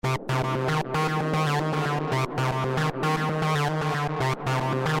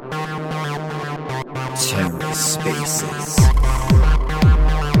TerraSpaces.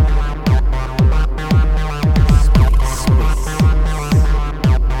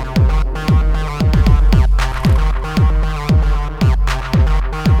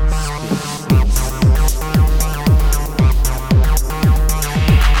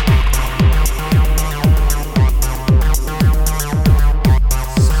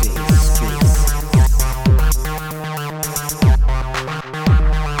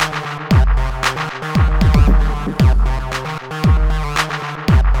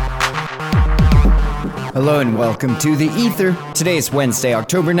 Hello and welcome to The Ether. Today is Wednesday,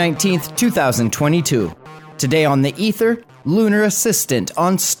 October 19th, 2022. Today on The Ether, Lunar Assistant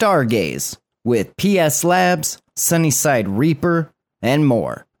on Stargaze with PS Labs, Sunnyside Reaper, and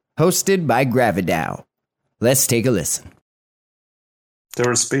more. Hosted by GraviDAO. Let's take a listen. There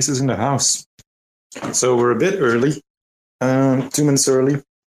are spaces in the house. So we're a bit early, 2 minutes early.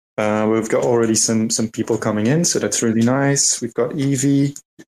 We've got already some people coming in, so that's really nice. We've got Evie,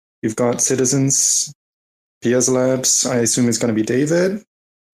 we've got Citizens, PS Labs. I assume it's going to be David.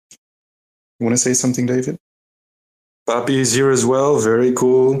 You want to say something, David? Papi is here as well. Very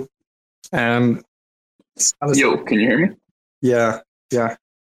cool. And yo, can you hear me? Yeah.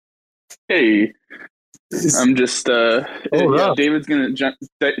 Hey, I'm just wow. David's gonna jump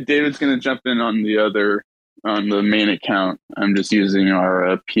in on the main account. I'm just using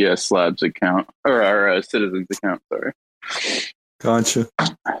our PS Labs account or our Citizens account. Sorry. Gotcha.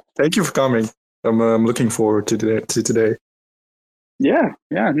 Thank you for coming. I'm looking forward to today. Yeah,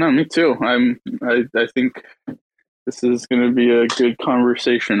 no, me too. I think this is going to be a good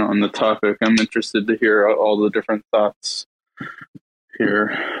conversation on the topic. I'm interested to hear all the different thoughts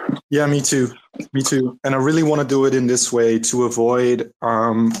here. Yeah, me too. And I really want to do it in this way to avoid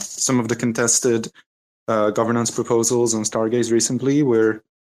some of the contested governance proposals on Stargaze recently, where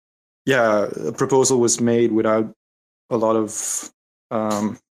a proposal was made without a lot of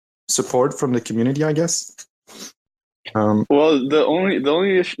support from the community, I guess. Well, the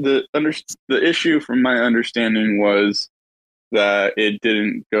issue from my understanding was that it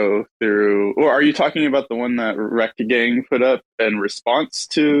didn't go through. Or are you talking about the one that Wreck Gang put up in response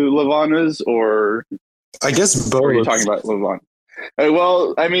to Levana's, or I guess both? Or are you talking about Levana?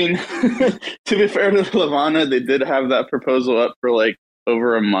 Well, I mean, to be fair to Levana, they did have that proposal up for like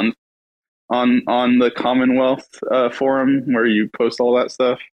over a month on the Commonwealth forum where you post all that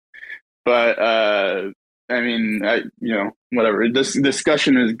stuff. But I mean, whatever. This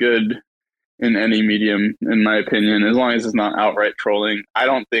discussion is good in any medium, in my opinion, as long as it's not outright trolling. I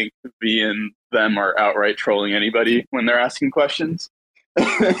don't think V and them are outright trolling anybody when they're asking questions.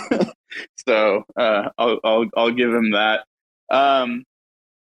 So I'll give them that. The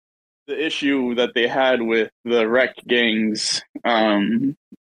issue that they had with the Wreck Gang's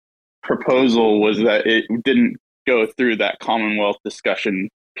proposal was that it didn't go through that Commonwealth discussion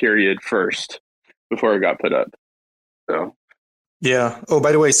period first before it got put up. So yeah. Oh,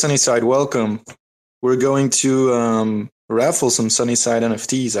 by the way, Sunnyside, welcome. We're going to raffle some Sunnyside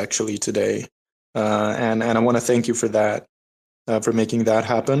NFTs actually today, and I want to thank you for that, for making that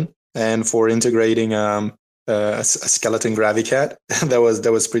happen, and for integrating a skeleton GraviCat.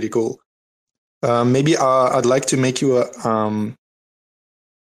 that was pretty cool. Maybe I'd like to make you a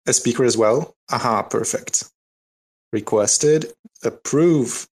speaker as well. Aha, perfect. Requested.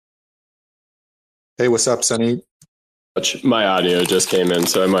 Approve. Hey, what's up, Sunny? My audio just came in,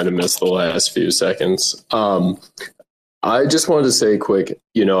 so I might have missed the last few seconds. I just wanted to say quick,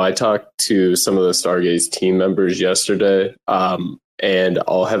 I talked to some of the Stargaze team members yesterday, and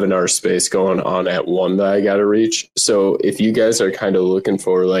I'll have another space going on at 1 that I got to reach. So if you guys are kind of looking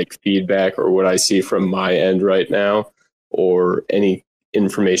for like feedback or what I see from my end right now, or any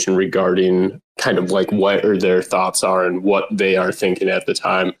information regarding kind of like what or their thoughts are and what they are thinking at the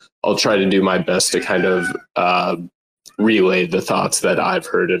time, I'll try to do my best to kind of relay the thoughts that I've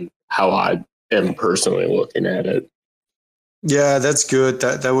heard and how I am personally looking at it. Yeah, that's good.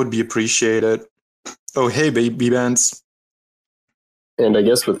 That would be appreciated. Oh, hey, baby bands. And I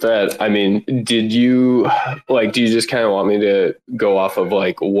guess with that, I mean, do you just kind of want me to go off of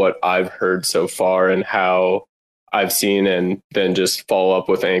like what I've heard so far and how I've seen, and then just follow up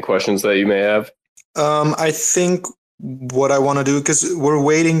with any questions that you may have? I think what I want to do, because we're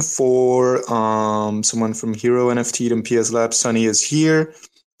waiting for someone from Hero NFT and PS Lab. Sunny is here.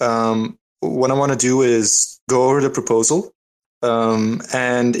 What I want to do is go over the proposal.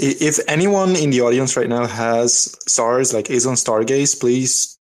 And if anyone in the audience right now has stars, like is on Stargaze,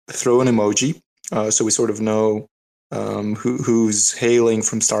 please throw an emoji so we sort of know who's hailing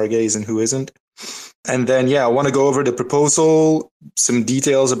from Stargaze and who isn't. And then, I want to go over the proposal, some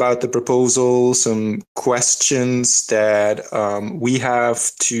details about the proposal, some questions that we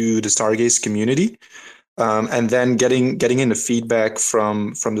have to the Stargaze community, and then getting in the feedback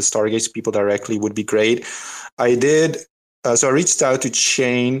from the Stargaze people directly would be great. I did. So I reached out to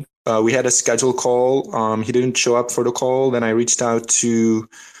Shane. We had a scheduled call. He didn't show up for the call. Then I reached out to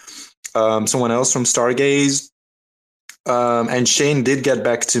someone else from Stargaze. And Shane did get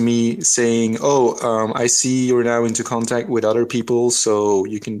back to me saying, I see you're now into contact with other people, so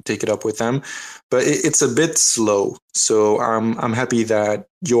you can take it up with them. But it's a bit slow. So I'm happy that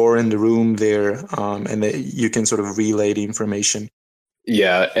you're in the room there, and that you can sort of relay the information.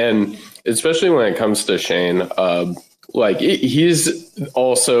 Yeah, and especially when it comes to Shane, he's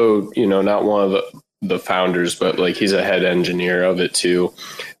also, not one of the founders, but he's a head engineer of it too.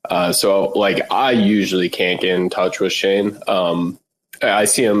 So I usually can't get in touch with Shane. I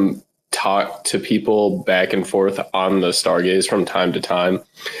see him talk to people back and forth on the Stargaze from time to time,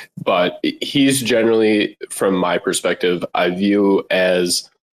 but he's generally, from my perspective, I view as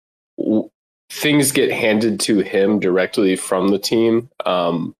things get handed to him directly from the team.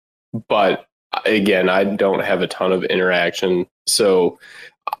 But again, I don't have a ton of interaction. So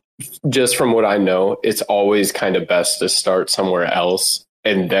just from what I know, it's always kind of best to start somewhere else.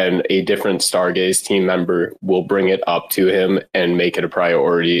 And then a different Stargaze team member will bring it up to him and make it a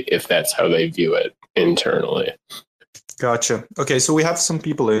priority if that's how they view it internally. Gotcha. Okay, so we have some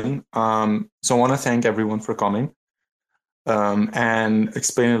people in. So I want to thank everyone for coming and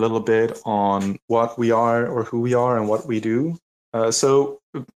explain a little bit on what we are or who we are and what we do. So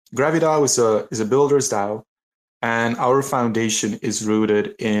GraviDAO is a builder's DAO, and our foundation is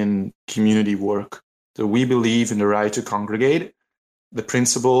rooted in community work. So we believe in the right to congregate, the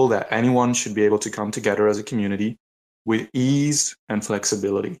principle that anyone should be able to come together as a community with ease and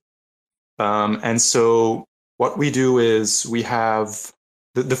flexibility. And so what we do is we have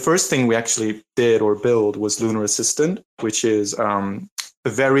the first thing we actually did or build was Lunar Assistant, which is a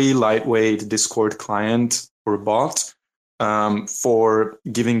very lightweight Discord client or bot for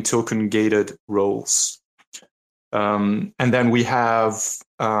giving token gated roles. And then we have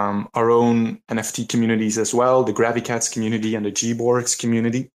our own NFT communities as well, the GraviCats community and the Gborgs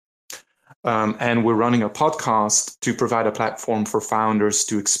community. And we're running a podcast to provide a platform for founders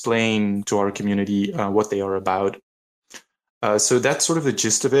to explain to our community what they are about. So that's sort of the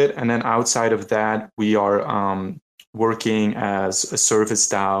gist of it. And then outside of that, we are working as a service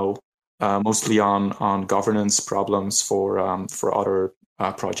DAO, mostly on governance problems for other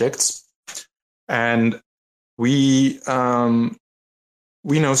projects. And we know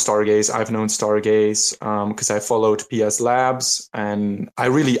Stargaze. I've known Stargaze because I followed PS Labs, and I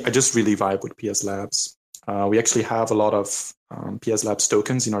just really vibe with PS Labs. We actually have a lot of PS Labs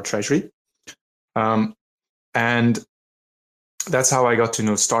tokens in our treasury, and that's how I got to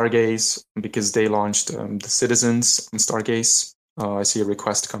know Stargaze, because they launched the Citizens on Stargaze. I see a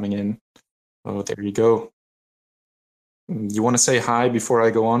request coming in. Oh, there you go. You want to say hi before I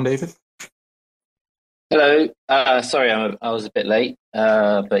go on, David? Hello. Sorry, I was a bit late,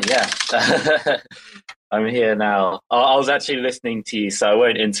 but yeah, I'm here now. I was actually listening to you, so I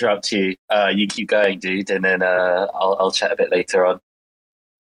won't interrupt you. You keep going, dude, and then I'll chat a bit later on.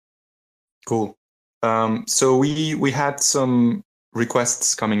 Cool. So we had some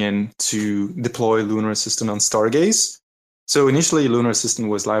requests coming in to deploy Lunar Assistant on Stargaze. So initially, Lunar Assistant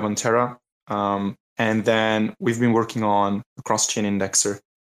was live on Terra, and then we've been working on a cross-chain indexer,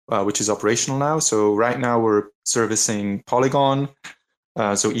 which is operational now. So right now we're servicing Polygon,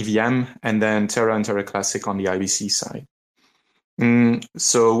 so EVM, and then Terra and Terra Classic on the IBC side.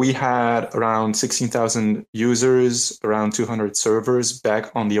 So we had around 16,000 users, around 200 servers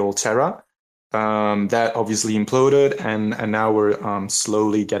back on the old Terra. That obviously imploded, and now we're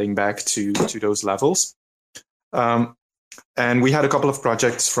slowly getting back to those levels. And we had a couple of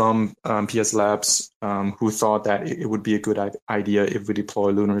projects from PS Labs who thought that it would be a good idea if we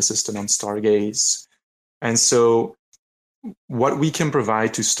deploy Lunar Assistant on Stargaze. And so what we can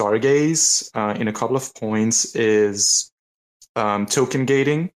provide to Stargaze in a couple of points is token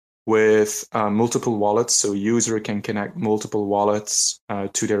gating with multiple wallets. So user can connect multiple wallets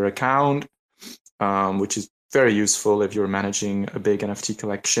to their account, which is very useful if you're managing a big NFT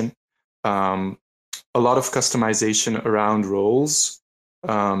collection. A lot of customization around roles.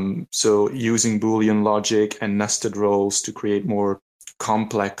 So using Boolean logic and nested roles to create more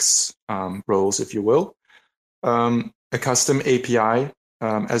complex roles, if you will. A custom API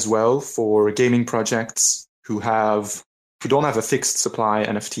as well for gaming projects who have don't have a fixed supply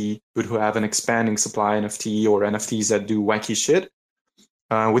NFT, but who have an expanding supply NFT or NFTs that do wacky shit.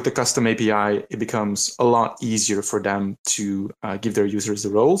 With the custom API, it becomes a lot easier for them to give their users the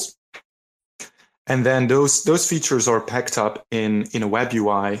roles. And then those features are packed up in a web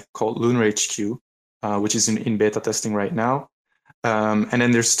UI called Lunar HQ, which is in beta testing right now. And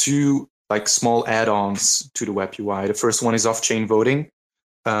then there's two like small add-ons to the web UI. The first one is off-chain voting.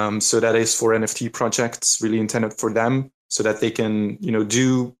 So that is for NFT projects, really intended for them, so that they can,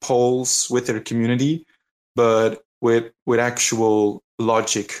 do polls with their community, but with actual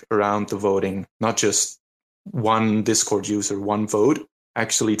logic around the voting, not just one Discord user, one vote,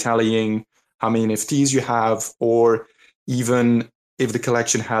 actually tallying how many NFTs you have, or even if the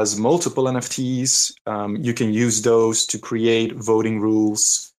collection has multiple NFTs, you can use those to create voting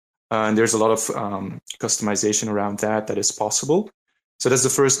rules. And there's a lot of customization around that is possible. So that's the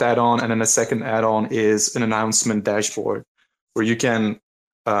first add-on. And then the second add-on is an announcement dashboard where you can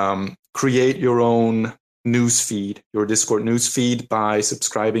create your own news feed, your Discord news feed, by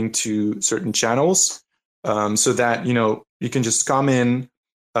subscribing to certain channels, so that, you can just come in,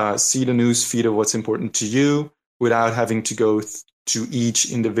 see the news feed of what's important to you without having to go to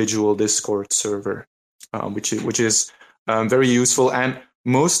each individual Discord server, which is very useful. And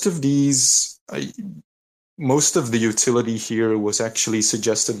most of the utility here was actually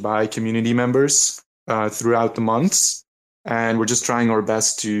suggested by community members throughout the months, and we're just trying our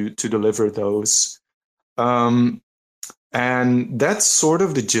best to deliver those. And that's sort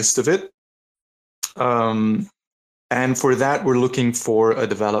of the gist of it. And for that, we're looking for a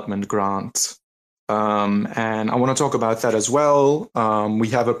development grant. And I want to talk about that as well. We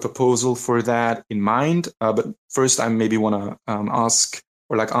have a proposal for that in mind. But first, I maybe want to ask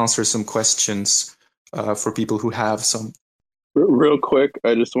or answer some questions for people who have some. Real quick,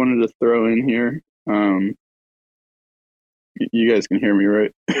 I just wanted to throw in here. You guys can hear me,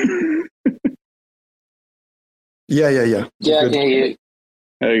 right? Yeah. Yeah, I can hear you.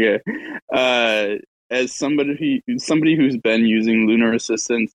 Okay. As somebody who's been using Lunar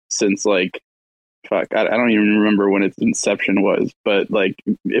Assistant since I don't even remember when its inception was, but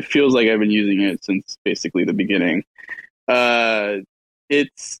it feels like I've been using it since basically the beginning.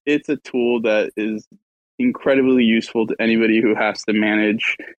 It's a tool that is incredibly useful to anybody who has to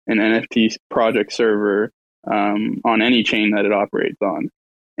manage an NFT project server on any chain that it operates on,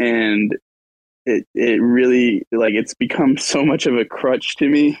 and it really it's become so much of a crutch to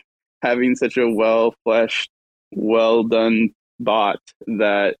me having such a well-fleshed, well-done bot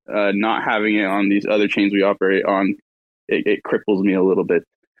that not having it on these other chains we operate on, it cripples me a little bit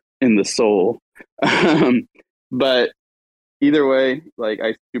in the soul. But either way,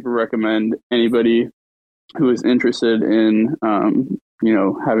 I super recommend anybody who is interested in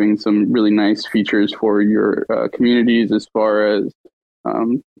having some really nice features for your communities, as far as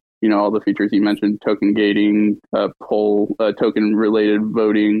all the features you mentioned: token gating, poll, token related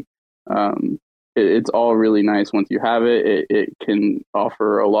voting. It's all really nice. Once you have it, it can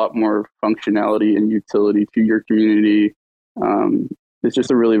offer a lot more functionality and utility to your community. It's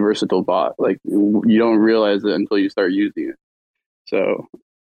just a really versatile bot. You don't realize it until you start using it. So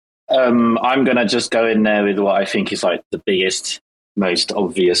I'm going to just go in there with what I think is the biggest, most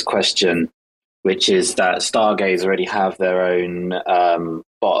obvious question, which is that Stargaze already have their own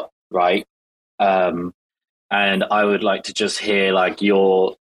bot, right? And I would like to just hear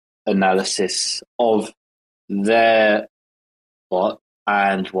your analysis of their bot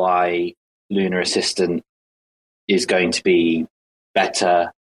and why Lunar Assistant is going to be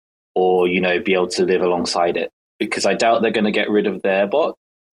better, or be able to live alongside it, because I doubt they're going to get rid of their bot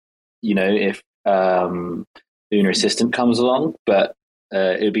if Lunar Assistant comes along. But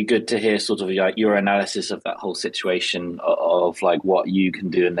it'd be good to hear sort of your analysis of that whole situation of what you can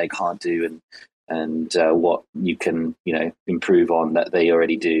do and they can't do, and what you can improve on that they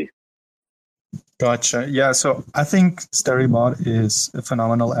already do. Gotcha. Yeah, so I think Starybot is a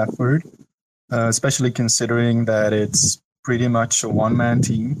phenomenal effort, especially considering that it's pretty much a one-man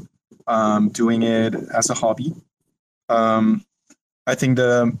team doing it as a hobby. I think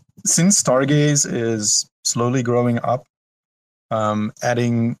since Stargaze is slowly growing up,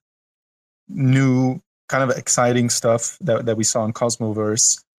 adding new kind of exciting stuff that we saw in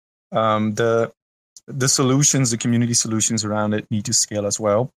Cosmoverse, the solutions, the community solutions around it need to scale as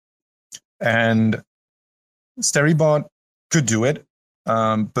well. And Starybot could do it,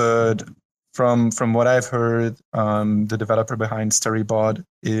 but from what I've heard, the developer behind Starybot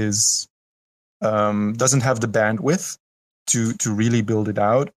doesn't have the bandwidth to really build it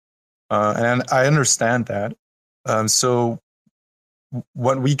out, and I understand that. So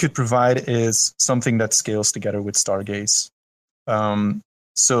what we could provide is something that scales together with Stargaze.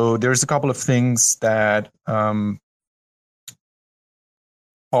 So there's a couple of things that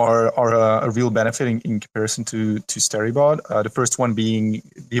are a real benefit in comparison to Staribot. The first one being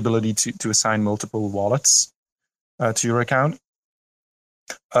the ability to assign multiple wallets to your account.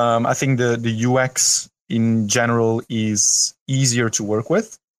 I think the UX in general is easier to work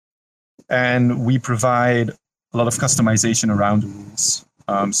with, and we provide a lot of customization around the rules.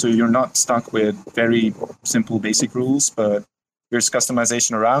 So you're not stuck with very simple basic rules, but there's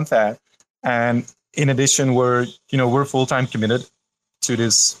customization around that. And in addition, we're full-time committed to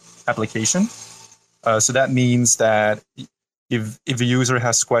this application. So that means that if a user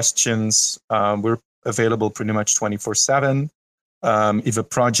has questions, we're available pretty much 24/7. If a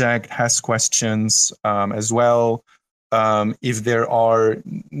project has questions as well, if there are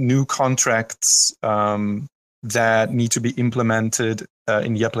new contracts that need to be implemented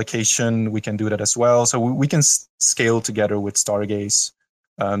in the application, we can do that as well. So we can scale together with Stargaze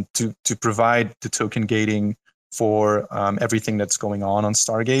to provide the token gating for everything that's going on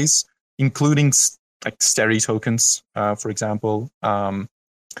Stargaze, including like Steri tokens, for example.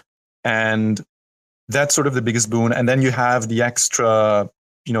 And that's sort of the biggest boon. And then you have the extra,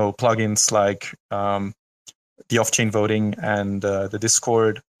 plugins like the off-chain voting and the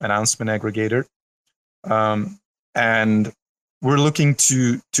Discord announcement aggregator. And we're looking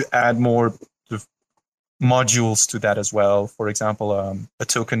to add more modules to that as well. For example, a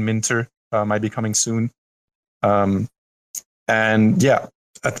token minter might be coming soon. And yeah,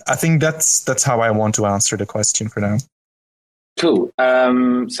 I think that's how I want to answer the question for now. Cool.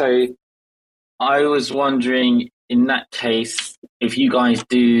 So I was wondering, in that case, if you guys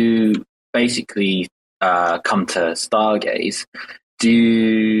do basically come to Stargaze,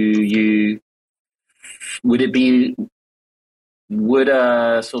 would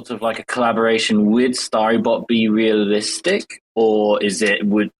a sort of like a collaboration with Staribot be realistic, or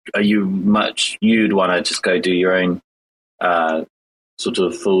you'd want to just go do your own sort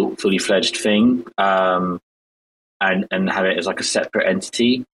of fully fledged thing and have it as like a separate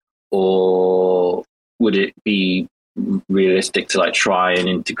entity, or would it be realistic to like try and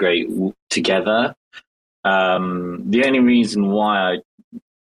integrate together? The only reason why I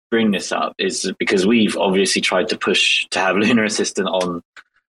bring this up is because we've obviously tried to push to have Lunar Assistant on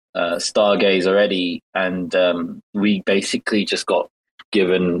Stargaze already, and we basically just got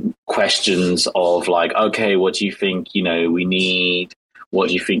given questions of like, okay, what do you think we need? What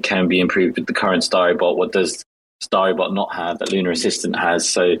do you think can be improved with the current Staribot? What does Staribot not have that Lunar Assistant has?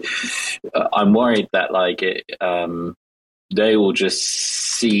 So I'm worried that they will just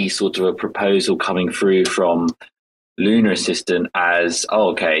see sort of a proposal coming through from Lunar Assistant as,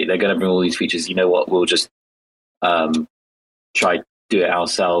 okay, they're going to bring all these features. You know what? We'll just try to do it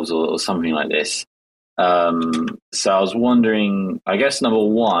ourselves or something like this. So I was wondering, I guess, number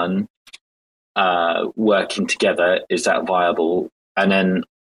one, working together, is that viable? And then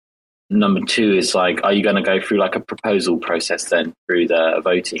number two is like, are you going to go through like a proposal process then through the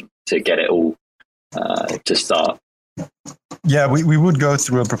voting to get it all to start? Yeah, we would go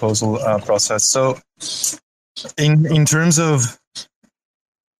through a proposal process. So in terms of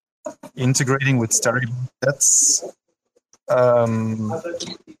integrating with Staribot, that's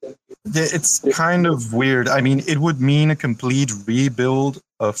it's kind of weird. I mean, it would mean a complete rebuild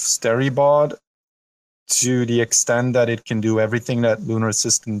of Staribot to the extent that it can do everything that Lunar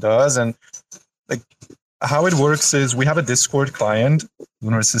Assistant does. And like how it works is we have a Discord client,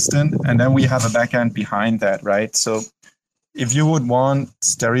 Lunar Assistant, and then we have a backend behind that, right? So if you would want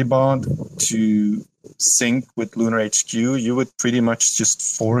Staribot to sync with Lunar HQ, you would pretty much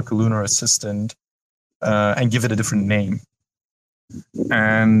just fork Lunar Assistant and give it a different name.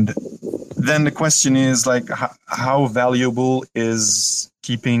 And then the question is like, how valuable is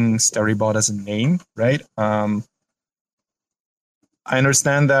keeping Staribot as a name, right? I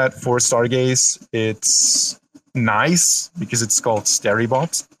understand that for Stargaze, it's nice because it's called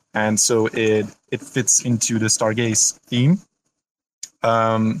Staribot, and so it fits into the Stargaze theme.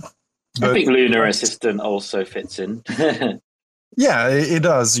 I think Lunar Assistant also fits in. Yeah, it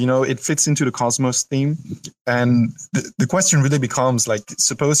does. It fits into the Cosmos theme. And the question really becomes like,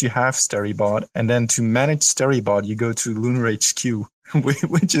 suppose you have Staribot, and then to manage Staribot, you go to Lunar HQ,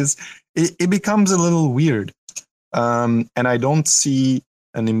 which is, it becomes a little weird. And I don't see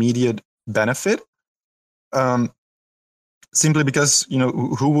an immediate benefit. Simply because,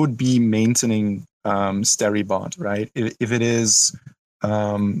 who would be maintaining Staribot, right? If it is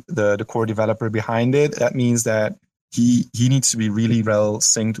the core developer behind it, that means that he needs to be really well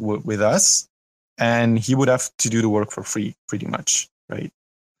synced with us, and he would have to do the work for free, pretty much, right?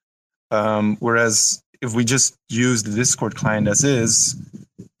 Whereas if we just use the Discord client as is,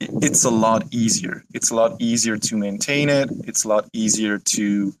 it's a lot easier. It's a lot easier to maintain it. It's a lot easier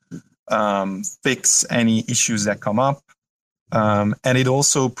to fix any issues that come up. And it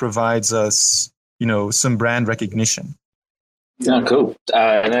also provides us, some brand recognition. Yeah, cool.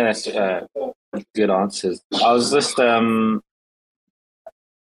 No, that's good answers. I was just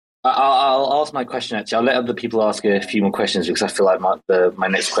I'll ask my question actually. I'll let other people ask a few more questions because I feel like my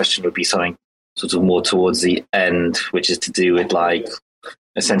next question would be something sort of more towards the end, which is to do with like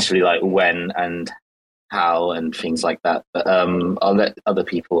essentially like when and how and things like that. But I'll let other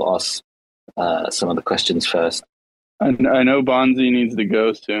people ask some of the questions first. I know Bonzi needs to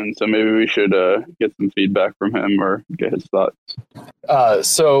go soon, so maybe we should get some feedback from him or get his thoughts.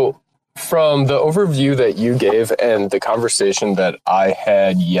 So from the overview that you gave and the conversation that I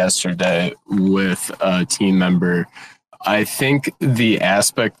had yesterday with a team member, I think the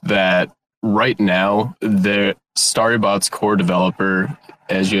aspect that right now the Starybot's core developer,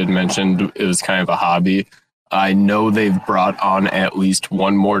 as you had mentioned, it was kind of a hobby. I know they've brought on at least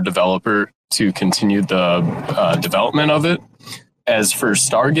one more developer to continue the development of it. As for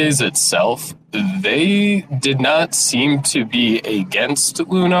Stargaze itself, they did not seem to be against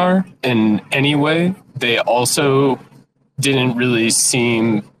Lunar in any way. They also didn't really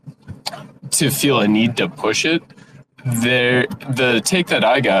seem to feel a need to push it. The take that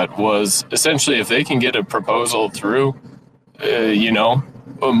I got was essentially if they can get a proposal through,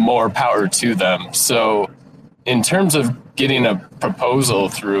 more power to them. So in terms of getting a proposal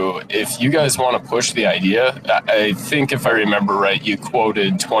through, if you guys want to push the idea, I think if I remember right, you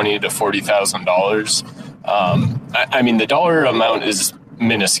quoted $20,000 to $40,000. I mean, the dollar amount is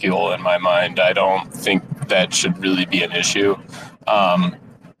minuscule in my mind. I don't think that should really be an issue.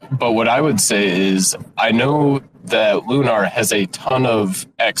 But what I would say is I know that Lunar has a ton of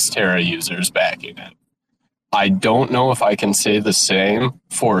Xterra users backing it. I don't know if I can say the same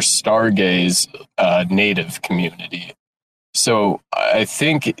for Stargaze native community. So I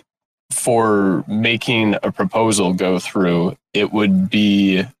think for making a proposal go through, it would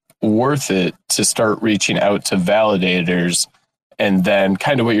be worth it to start reaching out to validators and then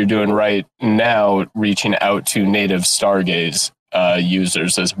kind of what you're doing right now, reaching out to native Stargaze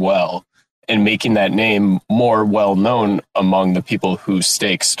users as well and making that name more well-known among the people who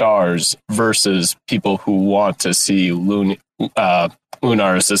stake stars versus people who want to see Lunar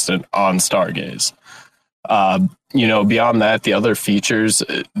Assistant on Stargaze. Beyond that, the other features,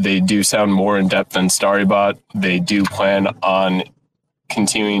 they do sound more in-depth than Starybot. They do plan on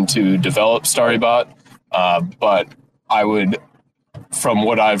continuing to develop Starybot, but I would, from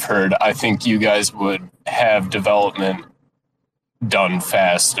what I've heard, I think you guys would have development done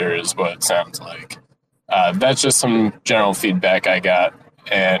faster is what it sounds like. That's just some general feedback I got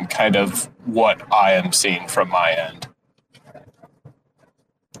and kind of what I am seeing from my end.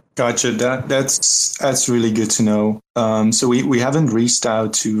 Gotcha. That's really good to know. So we haven't reached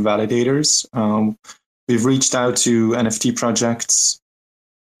out to validators. We've reached out to NFT projects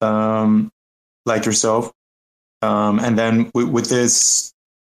like yourself, and then with this,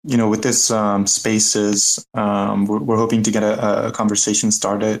 spaces, we're hoping to get a conversation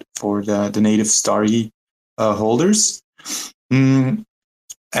started for the native Starry holders.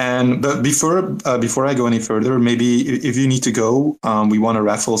 But before I go any further, maybe if you need to go, we want to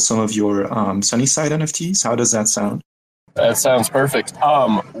raffle some of your Sunnyside NFTs. How does that sound? That sounds perfect.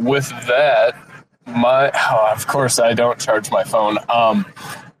 With that, of course I don't charge my phone.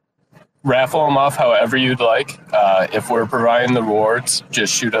 Raffle them off however you'd like. If we're providing the rewards,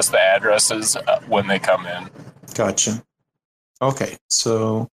 just shoot us the addresses when they come in. Gotcha. Okay,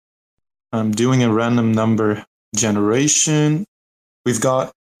 so I'm doing a random number generation. We've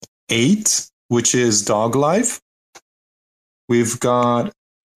got 8, which is Dog Life. We've got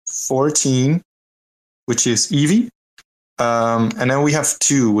 14, which is Eevee. And then we have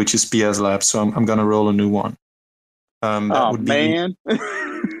 2, which is PS Lab. So I'm going to roll a new one. Man.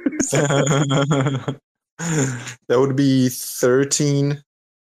 That would be 13,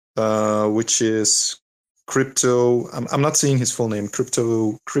 which is Crypto. I'm not seeing his full name.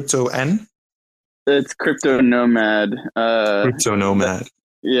 Crypto N. It's Crypto Nomad. Crypto Nomad.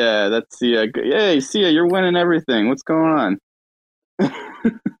 Yeah, that's Sia. Yay, Sia, you're winning everything. What's going on?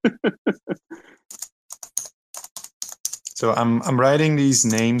 So I'm writing these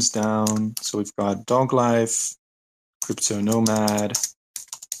names down. So we've got Dog Life, Crypto Nomad,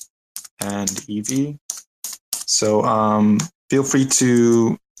 and Eevee. So feel free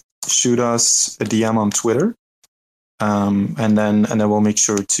to shoot us a DM on Twitter, and then we'll make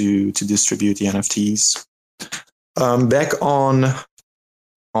sure to distribute the NFTs. Back on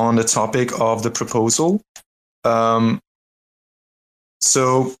on the topic of the proposal.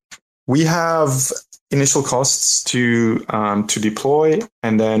 So we have initial costs to deploy,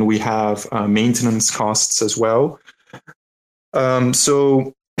 and then we have maintenance costs as well.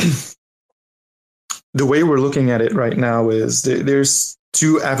 So the way we're looking at it right now is there's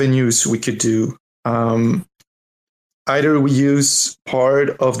two avenues we could do. Either we use part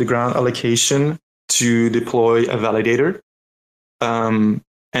of the grant allocation to deploy a validator, and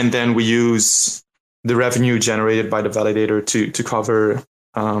then we use the revenue generated by the validator to cover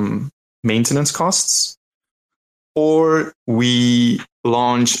maintenance costs, or we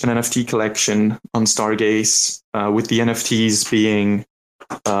launch an NFT collection on Stargaze with the NFTs being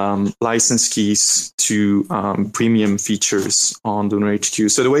license keys to premium features on Lunar HQ.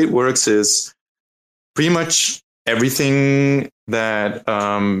 So the way it works is pretty much everything that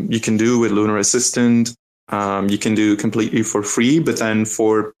you can do with Lunar Assistant, you can do completely for free. But then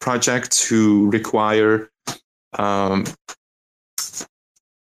for projects who require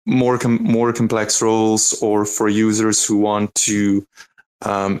more complex roles, or for users who want to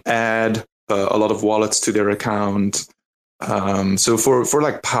add a lot of wallets to their account, so for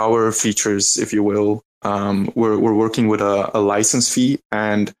like power features, if you will, we're working with a license fee,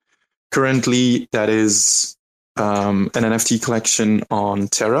 and currently that is an NFT collection on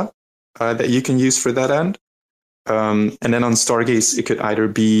Terra that you can use for that end. And then on Stargaze, it could either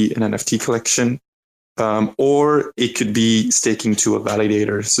be an NFT collection, or it could be staking to a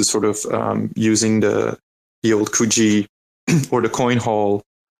validator. So sort of using the old Kuji or the coin hall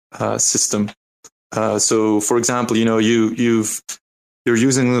system. So for example, you're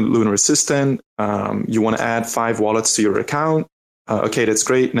using Lunar Assistant. You want to add 5 wallets to your account. Okay, that's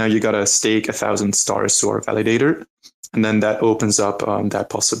great. Now you got to stake 1,000 stars to our validator. And then that opens up that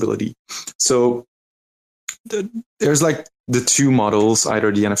possibility. So there's like the two models, either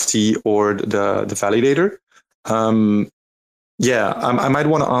the NFT or the validator. I might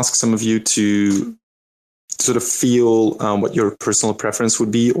want to ask some of you to sort of feel what your personal preference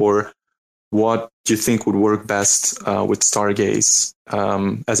would be, or what you think would work best with Stargaze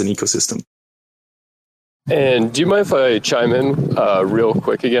as an ecosystem. And do you mind if I chime in real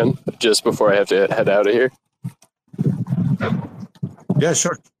quick again, just before I have to head out of here? Yeah,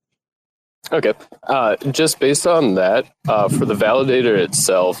 sure. Okay. Just based on that, for the validator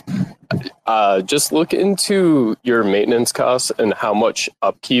itself, just look into your maintenance costs and how much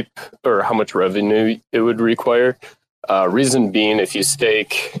upkeep or how much revenue it would require. Reason being, if you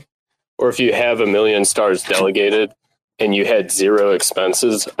stake, or if you have 1 million stars delegated and you had 0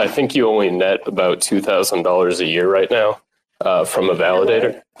 expenses, I think you only net about $2,000 a year right now from a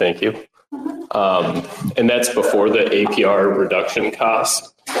validator. Thank you. And that's before the APR reduction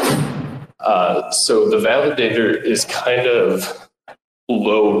cost. So the validator is kind of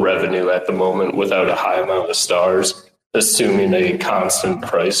low revenue at the moment without a high amount of stars, assuming a constant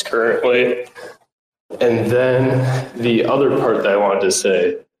price currently. And then the other part that I wanted to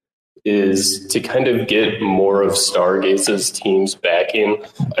say is to kind of get more of Stargaze's team's backing.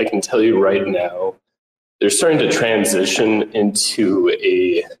 I can tell you right now, they're starting to transition into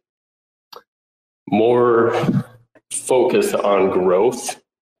a more focus on growth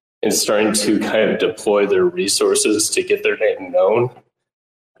and starting to kind of deploy their resources to get their name known.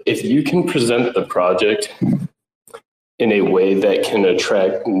 If you can present the project in a way that can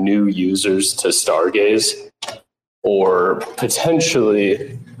attract new users to Stargaze, or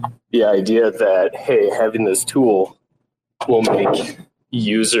potentially the idea that, hey, having this tool will make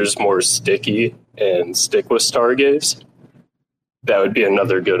users more sticky and stick with Stargaze, that would be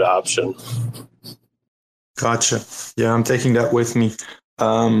another good option. Gotcha. Yeah, I'm taking that with me.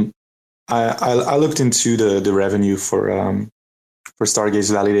 I looked into the revenue for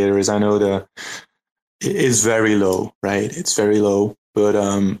Stargaze validators. I know it is very low, right? It's very low, but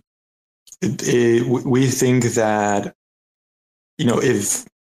we think that, if,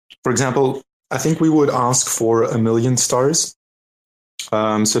 for example, I think we would ask for 1 million stars.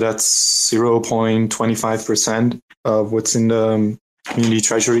 So that's 0.25% of what's in the community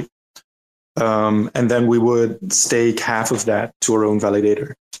treasury. And then we would stake half of that to our own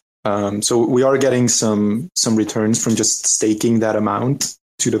validator. So we are getting some returns from just staking that amount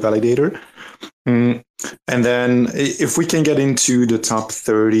to the validator. And then if we can get into the top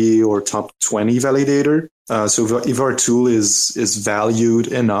 30 or top 20 validator, so if our tool is valued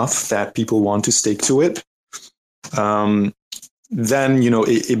enough that people want to stake to it, then,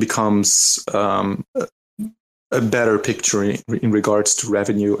 it becomes a better picture in regards to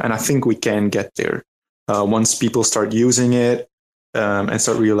revenue. And I think we can get there once people start using it and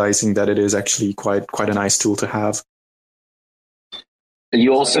start realizing that it is actually quite a nice tool to have.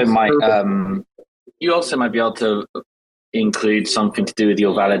 You also might be able to include something to do with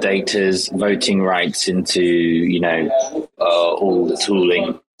your validators' voting rights into, all the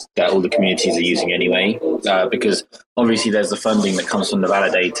tooling that all the communities are using anyway, because obviously there's the funding that comes from the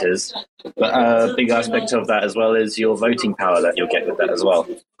validators, but a big aspect of that as well is your voting power that you'll get with that as well.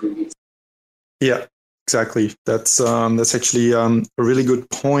 Yeah, exactly. That's actually a really good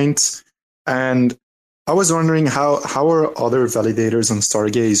point. And I was wondering how are other validators on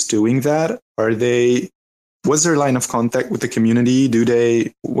Stargaze doing that? What's their line of contact with the community?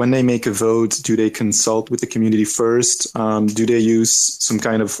 When they make a vote, do they consult with the community first? Do they use some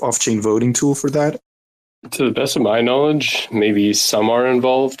kind of off-chain voting tool for that? To the best of my knowledge, maybe some are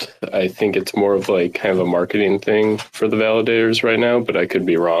involved. I think it's more of like kind of a marketing thing for the validators right now, but I could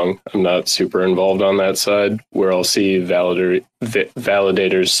be wrong. I'm not super involved on that side, where I'll see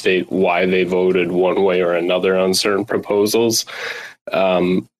validators state why they voted one way or another on certain proposals.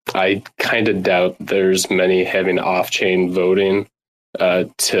 I kind of doubt there's many having off-chain voting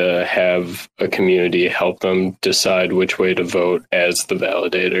to have a community help them decide which way to vote as the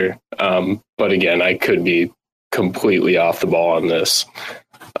validator. But again, I could be completely off the ball on this.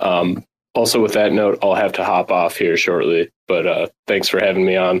 Also, with that note, I'll have to hop off here shortly, but thanks for having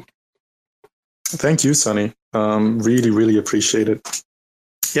me on. Thank you, Sonny. Really, really appreciate it.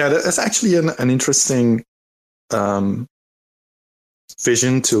 Yeah, that's actually an interesting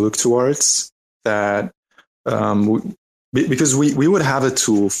vision to look towards, that because we would have a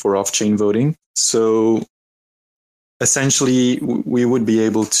tool for off-chain voting. So essentially, we would be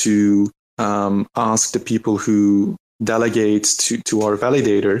able to ask the people who delegate to our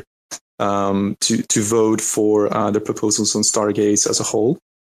validator to vote for the proposals on Stargaze as a whole.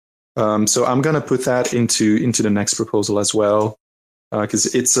 So I'm going to put that into the next proposal as well,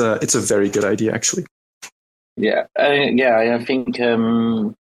 because it's a very good idea, actually. Yeah, I think,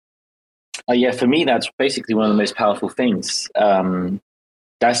 for me, that's basically one of the most powerful things.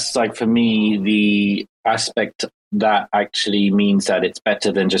 That's like, for me, the aspect that actually means that it's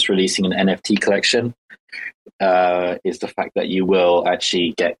better than just releasing an NFT collection, is the fact that you will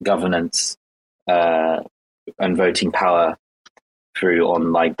actually get governance and voting power through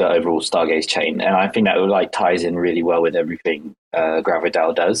on like the overall Stargaze chain. And I think that like ties in really well with everything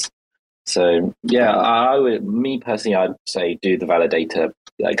GraviDAO does. So yeah, I'd say do the validator,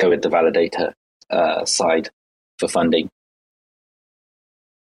 go with the validator side for funding.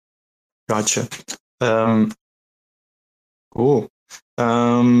 Gotcha. Cool.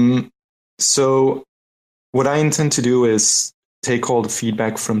 So what I intend to do is take all the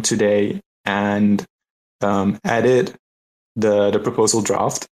feedback from today and edit the proposal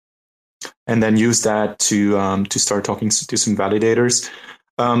draft, and then use that to start talking to some validators.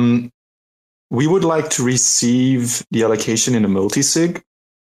 We would like to receive the allocation in a multi-sig,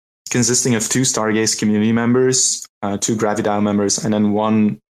 consisting of 2 Stargaze community members, 2 GraviDAO members, and then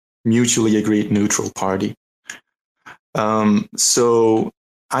 1 mutually agreed neutral party. So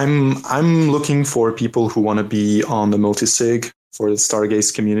I'm looking for people who want to be on the multi-sig for the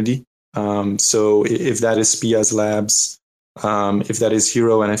Stargaze community. So if that is Spiaz Labs, if that is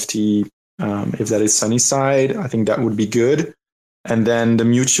Hero NFT, if that is Sunnyside, I think that would be good. And then the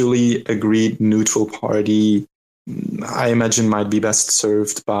mutually agreed neutral party, I imagine, might be best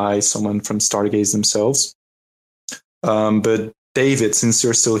served by someone from Stargaze themselves. But David, since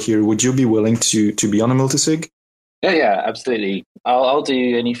you're still here, would you be willing to be on a multisig? Yeah, absolutely. I'll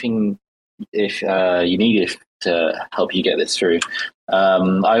do anything if you need it to help you get this through.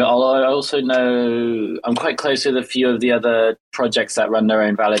 I also know I'm quite close with a few of the other projects that run their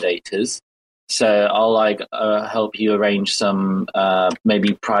own validators. So I'll help you arrange some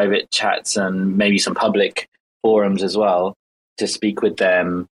maybe private chats and maybe some public forums as well to speak with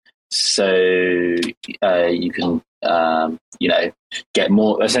them. So you can get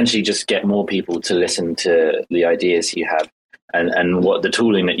more people to listen to the ideas you have and what the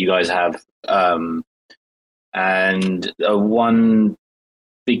tooling that you guys have. So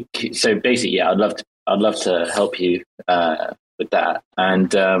basically, yeah, I'd love to help you with that,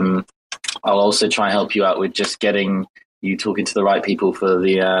 and I'll also try and help you out with just getting you talking to the right people for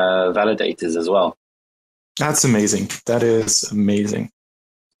the validators as well. That's amazing. That is amazing.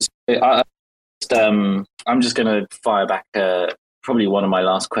 I'm just going to fire back probably one of my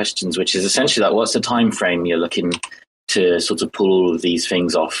last questions, which is essentially like, what's the time frame you're looking to sort of pull all of these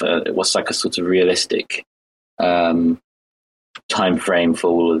things off? What's like a sort of realistic time frame for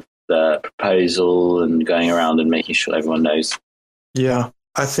all of the proposal and going around and making sure everyone knows? Yeah,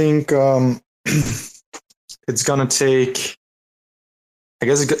 I think it's gonna take. I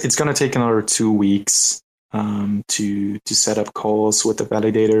guess it's gonna take another 2 weeks to set up calls with the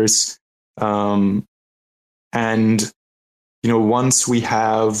validators. And once we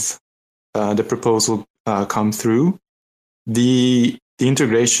have the proposal come through, the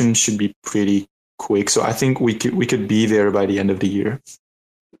integration should be pretty quick. So I think we could be there by the end of the year.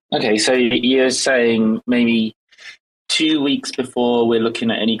 Okay, so you're saying maybe 2 weeks before we're looking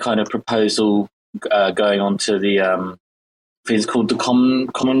at any kind of proposal going on to the I think it's called the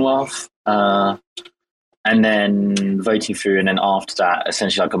Commonwealth, and then voting through, and then after that,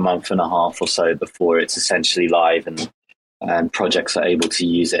 essentially like a month and a half or so before it's essentially live and projects are able to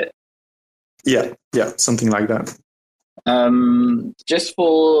use it. Yeah, something like that. Just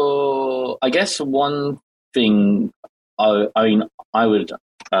for, I guess, one thing, I would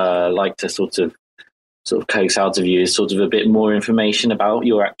like to sort of coax out of you is sort of a bit more information about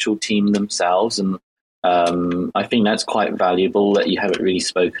your actual team themselves, and I think that's quite valuable that you haven't really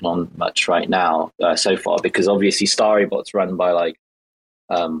spoken on much right now so far, because obviously Starybot's run by like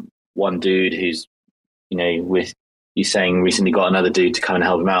one dude who's with you saying recently got another dude to come and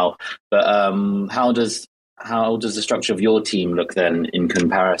help him out, but how does the structure of your team look then in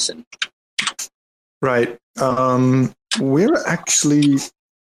comparison? Right. We're actually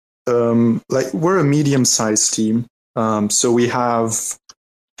we're a medium-sized team. So we have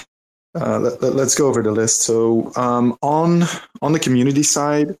let's go over the list. So on the community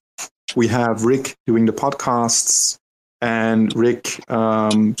side, we have Rick doing the podcasts, and Rick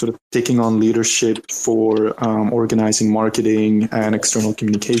sort of taking on leadership for organizing marketing and external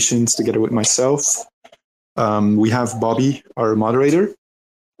communications together with myself. We have Bobby, our moderator,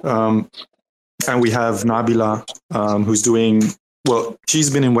 and we have Nabila, who's doing, well, she's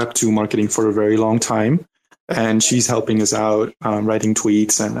been in Web2 marketing for a very long time, and she's helping us out writing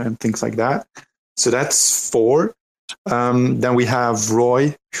tweets and things like that. So that's 4. Then we have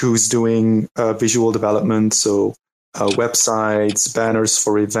Roy, who's doing visual development, so websites, banners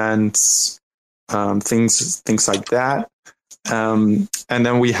for events, things like that. And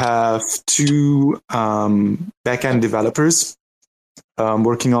then we have 2 backend developers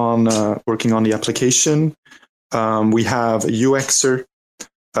working on the application. We have a UXer,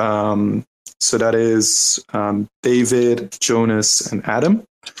 so that is David, Jonas, and Adam.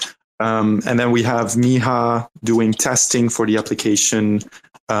 And then we have Miha doing testing for the application,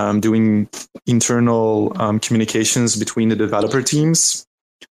 doing internal communications between the developer teams.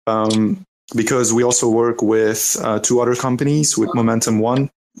 Because we also work with 2 other companies, with Momentum One,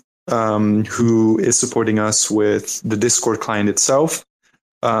 who is supporting us with the Discord client itself,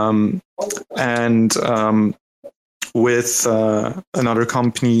 and with another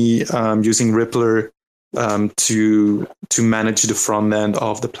company using Rippler to manage the front end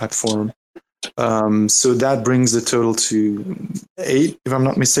of the platform. So that brings the total to 8, if I'm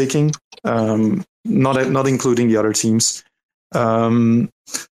not mistaken, not including the other teams.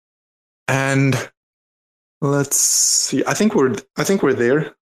 And let's see, I think we're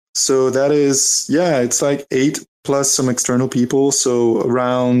there. So that is, it's like 8 plus some external people. So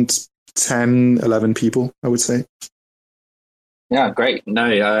around 10, 11 people, I would say. Yeah, great.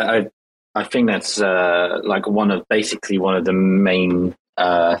 No, I think that's like one of the main,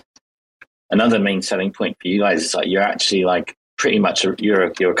 another main selling point for you guys is like you're actually like pretty much you're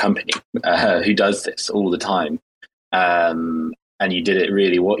a company who does this all the time. And you do it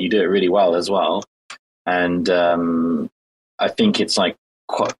really well as well, and I think it's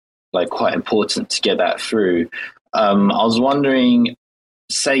quite important to get that through. I was wondering,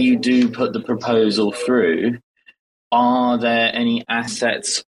 say you do put the proposal through, are there any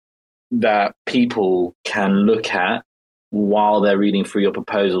assets that people can look at while they're reading through your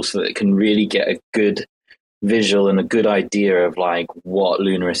proposal so that they can really get a good visual and a good idea of like what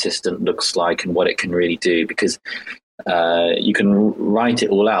Lunar Assistant looks like and what it can really do? Because you can write it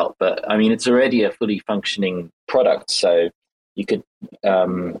all out, but I mean, it's already a fully functioning product, so you could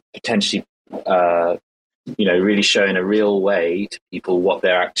potentially, really show in a real way to people what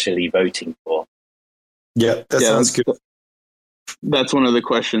they're actually voting for. Yeah, that sounds good. That's one of the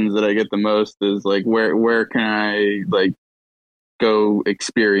questions that I get the most is like, where can I like go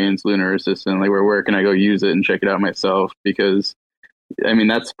experience Lunar Assistant? Like, where can I go use it and check it out myself? Because I mean,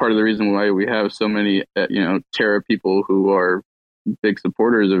 that's part of the reason why we have so many, Terra people who are big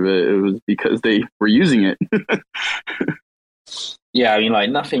supporters of it. It was because they were using it. Yeah, I mean, like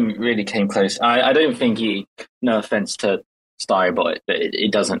nothing really came close. I don't think no offense to Starybot, but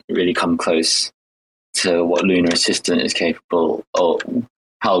it doesn't really come close to what Lunar Assistant is capable of,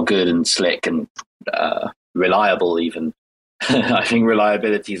 how good and slick and reliable even. I think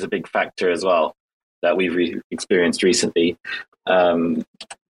reliability is a big factor as well that we've experienced recently. So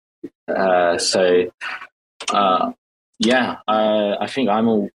I think I'm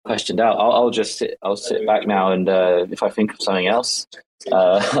all questioned out. I'll just sit. I'll sit back now, and if I think of something else,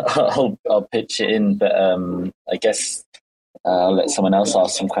 I'll pitch it in. But I guess I'll let someone else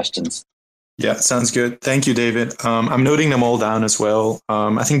ask some questions. Yeah, sounds good. Thank you, David. I'm noting them all down as well.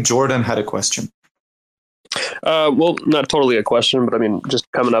 I think Jordan had a question. Well, not totally a question, but I mean, just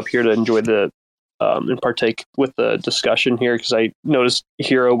coming up here to enjoy the and partake with the discussion here, because I noticed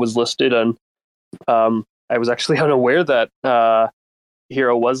Hero was listed, and I was actually unaware that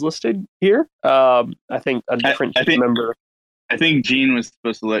Hero was listed here. I think a different member. I think Gene was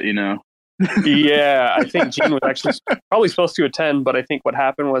supposed to let you know. Yeah, I think Gene was actually probably supposed to attend, but I think what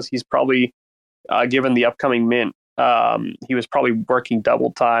happened was he's probably, given the upcoming mint, he was probably working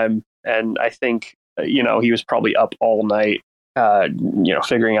double time, and I think he was probably up all night,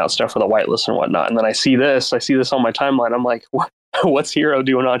 figuring out stuff for the whitelist and whatnot. And then I see this on my timeline. I'm like, what's Hero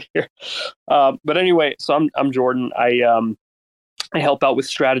doing on here? But anyway, so I'm Jordan. I help out with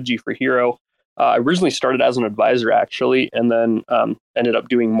strategy for Hero. I originally started as an advisor, actually, and then ended up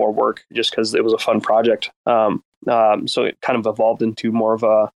doing more work just because it was a fun project. So it kind of evolved into more of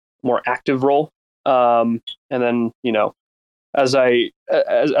a more active role. And then, as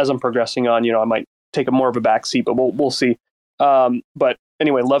I'm progressing on, I might take a more of a backseat, but we'll see. But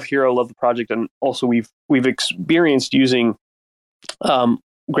anyway, love Hero, love the project, and also we've experienced using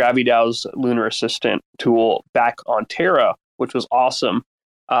GraviDAO's Lunar Assistant tool back on Terra, which was awesome.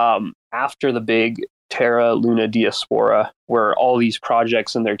 After the big Terra Luna diaspora, where all these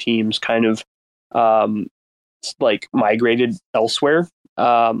projects and their teams kind of migrated elsewhere,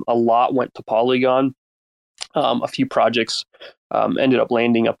 a lot went to Polygon. A few projects ended up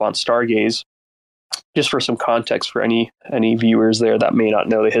landing up on Stargaze. Just for some context for any viewers there that may not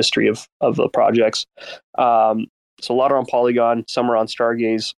know the history of the projects. So a lot are on Polygon, some are on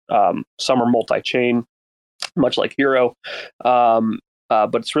Stargaze, some are multi-chain, much like Hero.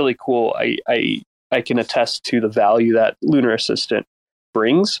 But it's really cool. I can attest to the value that Lunar Assistant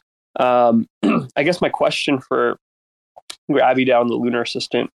brings. I guess my question for GraviDAO and the Lunar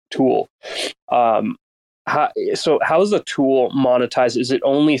Assistant tool, how is the tool monetized? Is it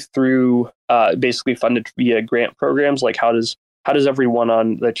only through basically funded via grant programs? Like how does everyone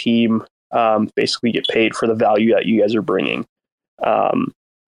on the team basically get paid for the value that you guys are bringing?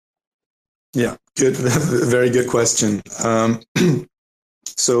 Yeah, good. Very good question.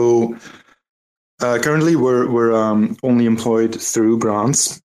 So currently we're only employed through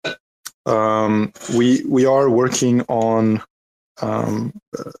grants. We are working on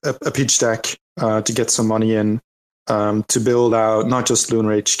a pitch deck to get some money in to build out not just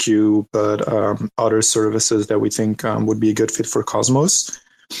Lunar HQ, but other services that we think would be a good fit for Cosmos.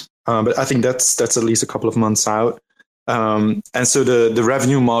 But I think that's at least a couple of months out. And so the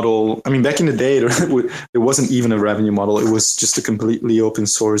revenue model, I mean, back in the day, there wasn't even a revenue model. It was just a completely open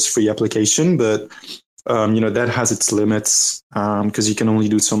source free application. But, that has its limits because you can only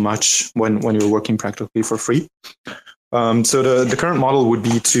do so much when you're working practically for free. So the current model would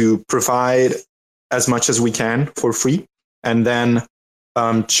be to provide as much as we can for free and then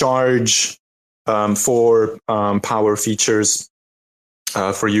charge for power features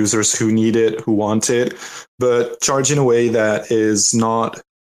for users who need it, who want it, but charge in a way that is not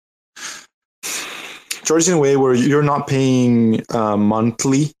charge in a way where you're not paying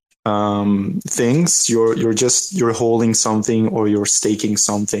monthly things. You're holding something or you're staking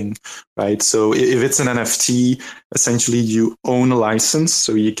something, right? So if it's an NFT, essentially you own a license,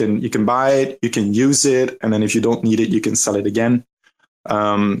 so you can buy it, you can use it, and then if you don't need it, you can sell it again.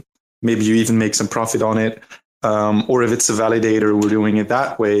 Maybe you even make some profit on it. Or if it's a validator, we're doing it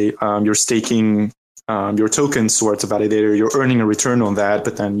that way. You're staking your tokens towards a validator. You're earning a return on that,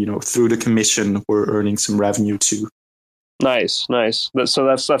 but then through the commission, we're earning some revenue too. Nice. So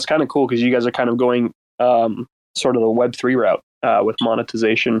that's kind of cool because you guys are kind of going sort of the Web3 route with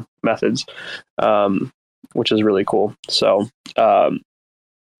monetization methods, which is really cool. So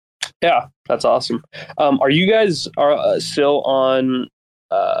yeah, that's awesome. Are you guys still on?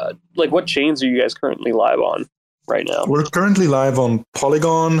 What chains are you guys currently live on right now? We're currently live on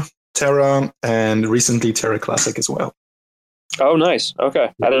Polygon, Terra, and recently Terra Classic as well. Oh, nice.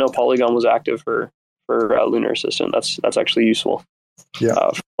 Okay, I didn't know Polygon was active for Lunar Assistant. That's actually useful. Yeah,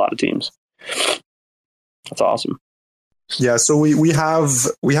 for a lot of teams. That's awesome. Yeah, so we have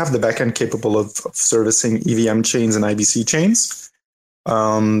the backend capable of servicing EVM chains and IBC chains.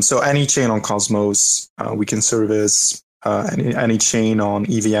 So any chain on Cosmos we can service. Any chain on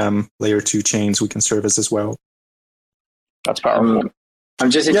EVM layer 2 chains we can service as well. That's powerful. I'm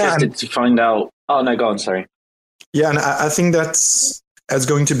just interested to find out. Oh no, go on. Sorry. Yeah, and I think that's as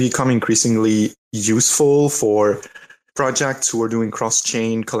going to become increasingly useful for projects who are doing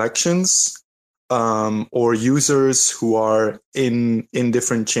cross-chain collections, or users who are in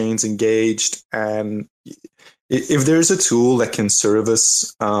different chains engaged. And if there's a tool that can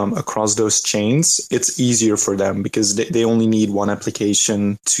service across those chains, it's easier for them because they only need one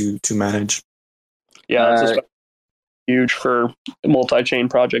application to manage. Yeah, that's huge for multi-chain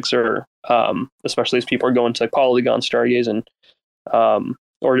projects, or especially as people are going to Polygon, Stargaze, and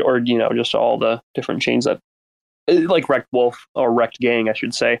or just all the different chains that, like Wrecked Wolf or Wrecked Gang, I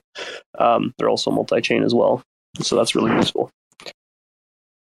should say. They're also multi-chain as well, so that's really useful.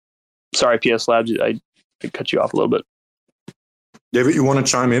 Sorry, PS Labs, I cut you off a little bit. David, you want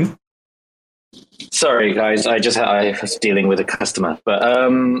to chime in? Sorry, guys, I was dealing with a customer, but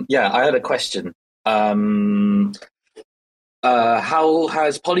I had a question. How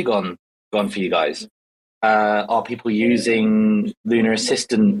has Polygon gone for you guys? Are people using Lunar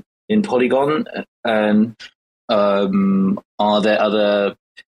Assistant in Polygon? And are there other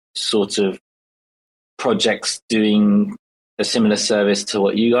sorts of projects doing a similar service to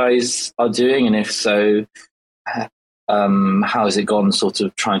what you guys are doing? And if so, how has it gone sort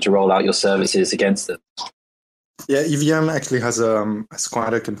of trying to roll out your services against them? Yeah, EVM actually has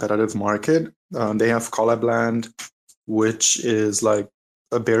quite a competitive market. They have Collabland, which is like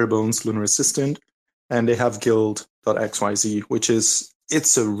a bare bones Lunar Assistant, and they have Guild.xyz,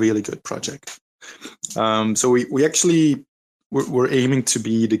 it's a really good project. So we're aiming to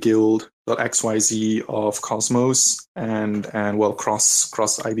be the Guild.xyz of Cosmos and well cross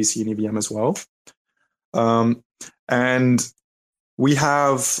IBC and EVM as well. And we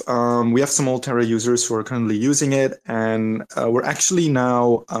have some Altera users who are currently using it, and we're actually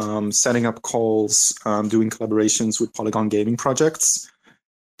now setting up calls, doing collaborations with Polygon gaming projects.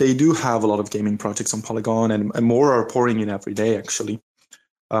 They do have a lot of gaming projects on Polygon, and more are pouring in every day, actually.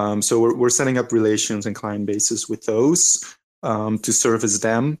 So we're setting up relations and client bases with those to service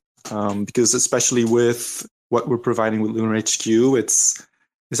them, because especially with what we're providing with Lunar HQ, it's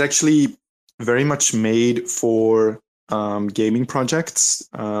actually very much made for gaming projects.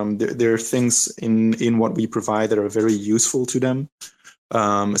 There are things in what we provide that are very useful to them,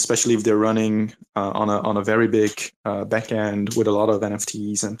 especially if they're running on a very big backend with a lot of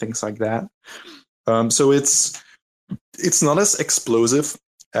NFTs and things like that. So it's not as explosive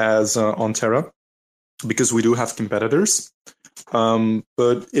as on Terra, because we do have competitors,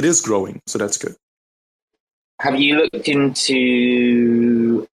 but it is growing, so that's good. Have you looked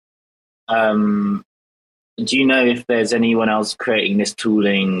into do you know if there's anyone else creating this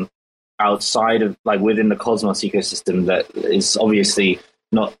tooling outside of, like, within the Cosmos ecosystem that is obviously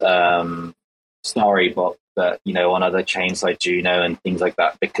not Starry-bot, but, on other chains like Juno and things like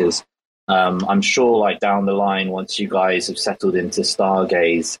that? Because I'm sure, like, down the line, once you guys have settled into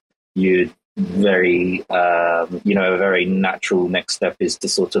Stargaze, you'd a very natural next step is to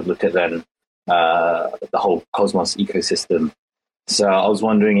sort of look at then the whole Cosmos ecosystem. So I was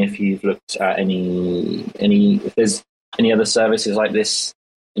wondering if you've looked at if there's any other services like this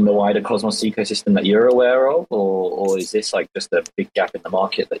in the wider Cosmos ecosystem that you're aware of, or is this like just a big gap in the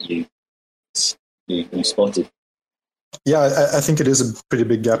market that you spotted? Yeah, I think it is a pretty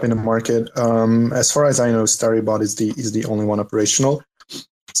big gap in the market. As far as I know, Starry-bot is the only one operational,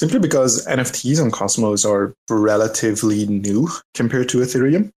 simply because NFTs on Cosmos are relatively new compared to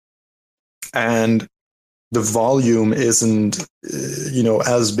Ethereum, and the volume isn't,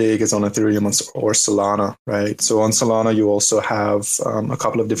 as big as on Ethereum or Solana, right? So on Solana, you also have a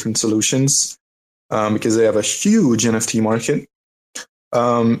couple of different solutions because they have a huge NFT market.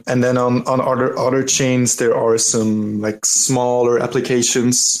 And then on other chains, there are some like smaller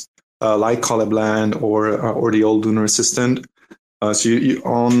applications like Collabland or the old Lunar Assistant. So you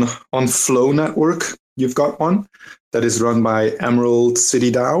on Flow Network, you've got one that is run by Emerald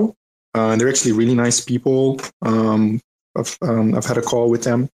City DAO. They're actually really nice people. I've had a call with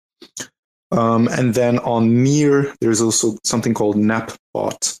them. And then on Near, there's also something called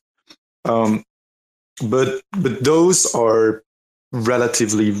NapBot. But those are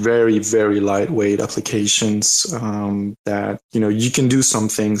relatively very, very lightweight applications that, you can do some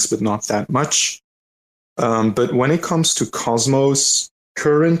things, but not that much. But when it comes to Cosmos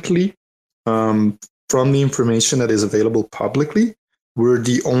currently, from the information that is available publicly, we're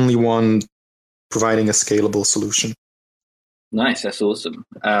the only one providing a scalable solution. Nice, that's awesome.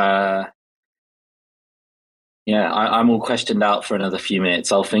 I'm all questioned out for another few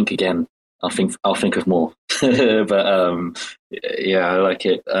minutes. I'll think again. I'll think of more. But I like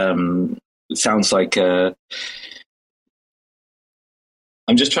it. It sounds like I'm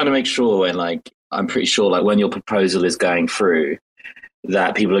just trying to make sure I'm pretty sure, like, when your proposal is going through,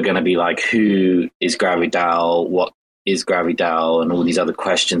 that people are going to be like, who is GraviDAO? What is GraviDAO? And all these other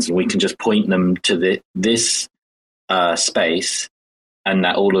questions. And we can just point them to this space, and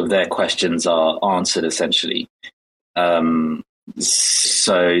that all of their questions are answered essentially.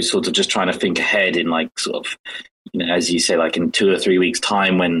 So sort of just trying to think ahead in like sort of, as you say, like in 2 or 3 weeks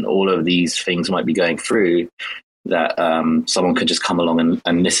time when all of these things might be going through, that someone could just come along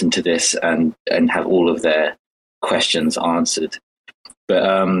and listen to this and have all of their questions answered.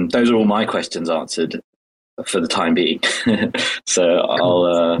 But those are all my questions answered for the time being.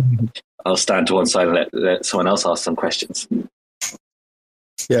 So I'll stand to one side and let someone else ask some questions.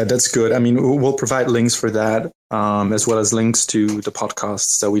 Yeah, that's good. I mean, we'll provide links for that, as well as links to the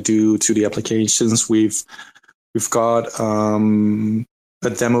podcasts that we do, to the applications. We've got a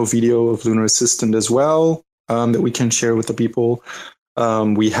demo video of Lunar Assistant as well, that we can share with the people.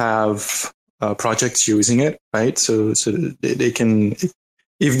 We have projects using it, right? So they can,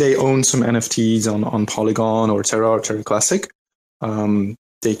 if they own some NFTs on Polygon or Terra Classic,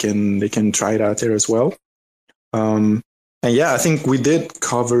 they can try it out there as well. And yeah, I think we did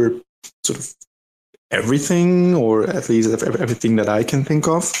cover sort of everything, or at least everything that I can think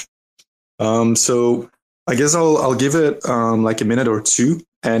of. So I guess I'll give it like a minute or two,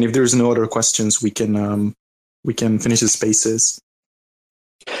 and if there's no other questions, we can finish the spaces.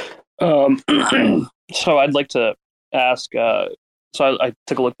 So I'd like to ask. So I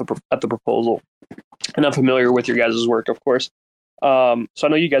took a look at the proposal, and I'm familiar with your guys' work, of course. So I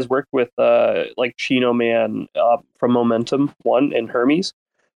know you guys worked with like Chino Man from Momentum One and Hermes,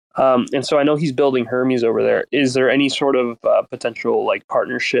 and so I know he's building Hermes over there. Is there any sort of potential like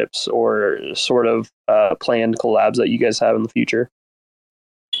partnerships or sort of planned collabs that you guys have in the future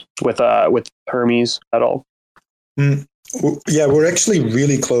with Hermes at all? Yeah, we're actually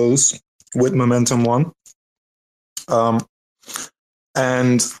really close with Momentum One,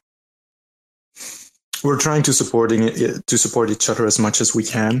 and we're trying to support each other as much as we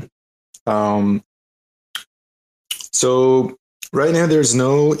can. So right now, there's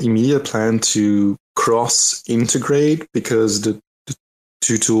no immediate plan to cross integrate because the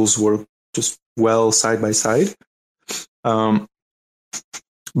two tools work just well side by side. But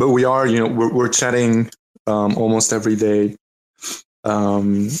we are, we're chatting almost every day.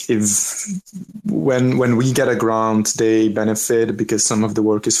 If when we get a grant, they benefit because some of the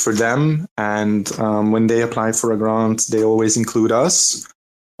work is for them, and when they apply for a grant, they always include us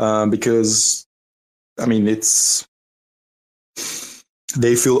because, I mean,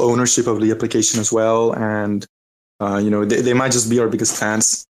 they feel ownership of the application as well, and they might just be our biggest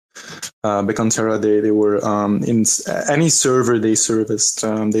fans. Back on Terra, they were in any server they serviced,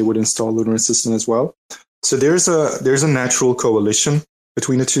 they would install Lunar Assistant as well. So there's a natural coalition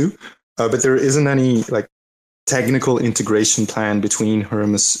between the two, but there isn't any like technical integration plan between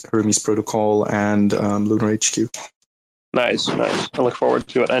Hermes Protocol and Lunar HQ. Nice. I look forward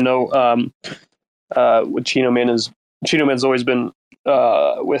to it. I know with Chino Man's always been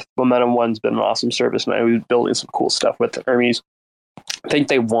with Momentum One's been an awesome service, and I was building some cool stuff with Hermes. I think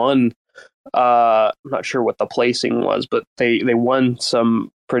they won. I'm not sure what the placing was, but they won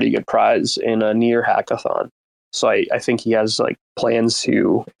some pretty good prize in a Near hackathon. So I think he has like plans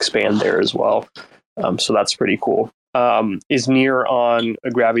to expand there as well. So that's pretty cool. Is Near on a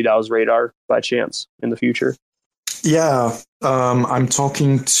GraviDAO's radar by chance in the future? Yeah, I'm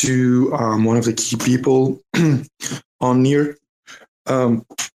talking to one of the key people on Near,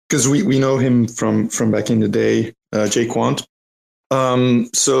 because we know him from back in the day, Jay Quant.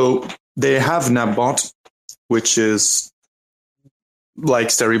 So they have NapBot, which is like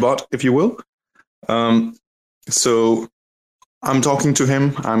Steribot, if you will. So I'm talking to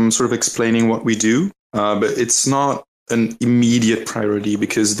him. I'm sort of explaining what we do, but it's not an immediate priority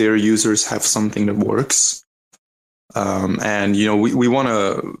because their users have something that works. And, we want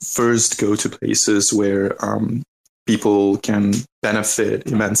to first go to places where people can benefit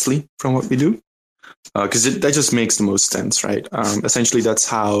immensely from what we do. Because that just makes the most sense, right? Essentially, that's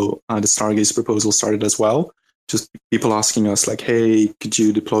how the Stargaze proposal started as well. Just people asking us like, hey, could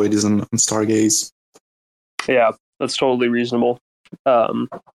you deploy this on Stargaze? Yeah, that's totally reasonable.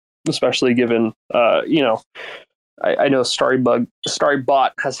 Especially given, I know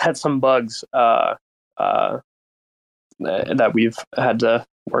Starybot has had some bugs that we've had to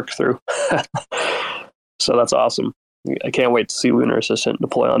work through. So that's awesome. I can't wait to see Lunar Assistant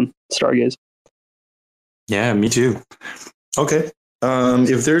deploy on Stargaze. Yeah, me too. Okay.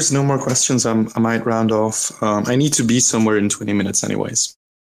 If there's no more questions, I might round off. I need to be somewhere in 20 minutes anyways.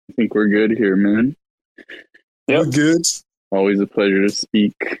 I think we're good here, man. Yep. We're good. Always a pleasure to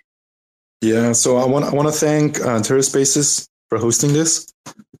speak. Yeah, so I want to thank TerraSpaces hosting this,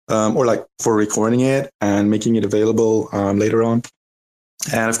 or like for recording it and making it available later on.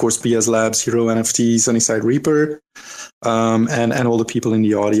 And of course, PS Labs, Hero NFT, Sunnyside Reaper, and all the people in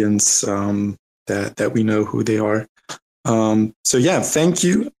the audience that we know who they are. So yeah, thank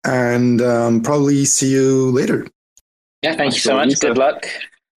you, and probably see you later. Yeah, thank you so much. Good luck.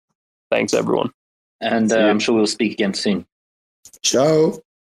 Thanks, everyone. And I'm sure we'll speak again soon. Ciao.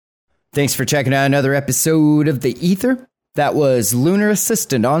 Thanks for checking out another episode of The Ether. That was Lunar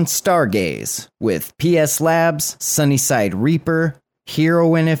Assistant on Stargaze with PS Labs, Sunnyside Reaper,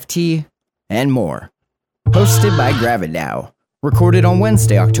 Hero NFT, and more. Hosted by GraviDAO. Recorded on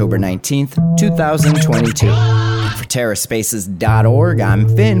Wednesday, October 19th, 2022. For TerraSpaces.org,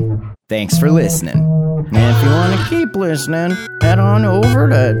 I'm Finn. Thanks for listening. And if you want to keep listening, head on over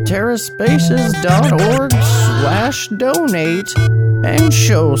to TerraSpaces.org/donate and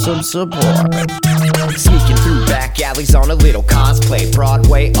show some support. Sneaking through back alleys on a little cosplay.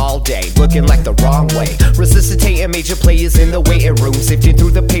 Broadway all day, looking like the wrong way. Resuscitating major players in the waiting room. Sifting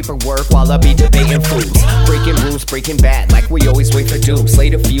through the paperwork while I be debating fools. Breaking rules, breaking bad, like we always wait for doom.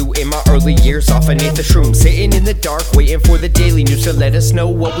 Slayed a few in my early years off beneath the shroom. Sitting in the dark, waiting for the daily news to let us know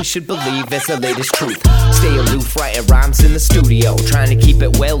what we should believe as the latest truth. Stay aloof, writing rhymes in the studio. Trying to keep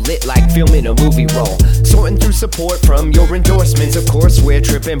it well lit like filming a movie roll. Sorting through support from your endorsements. Of course, we're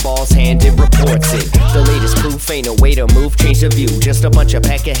tripping balls, handing reports in. The latest proof ain't a way to move, change the view. Just a bunch of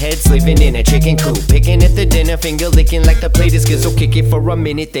peckerheads living in a chicken coop. Picking at the dinner, finger licking like the plate is good. So kick it for a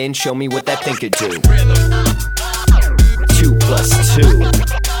minute, then show me what that thing could do. 2 plus 2.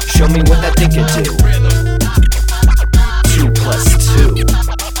 Show me what that thing could do. 2 plus 2.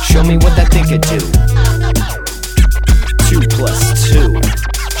 Show me what that thing could do. 2 plus 2.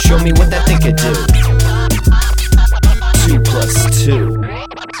 Show me what that thing could do. 2 plus 2.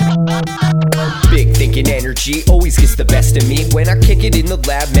 Big thinking energy always gets the best of me when I kick it in the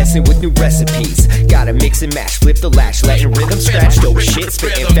lab, messing with new recipes. Gotta mix and mash, flip the lash, letting rhythm scratch. Dope shit,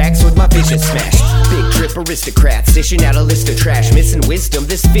 spitting facts with my vision smashed. Big trip aristocrats, dishing out a list of trash. Missing wisdom,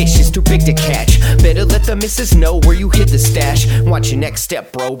 this fish is too big to catch. Better let the missus know where you hid the stash. Watch your next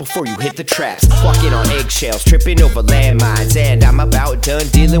step, bro, before you hit the traps. Walking on eggshells, tripping over landmines. And I'm about done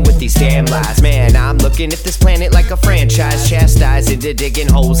dealing with these damn lies. Man, I'm looking at this planet like a franchise. Chastised into digging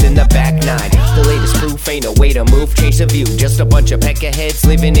holes in the back nine. The latest proof ain't a way to move, change the view. Just a bunch of peckerheads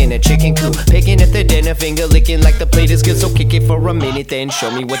living in a chicken coop. Picking at the dinner, finger licking like the plate is good. So kick it for a minute, then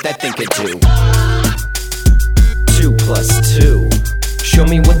show me what that thing could do. 2 plus 2. Show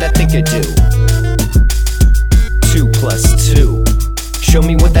me what that thing could do. 2 plus 2. Show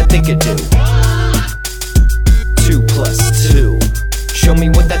me what that thing could do. 2 plus 2. Show me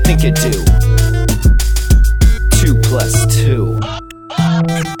what that thing could do. 2 plus 2.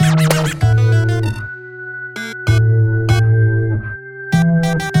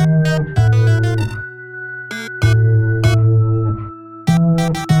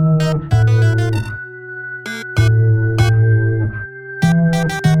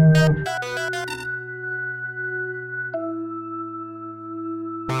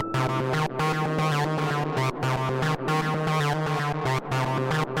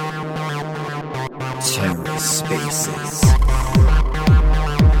 TerraSpaces.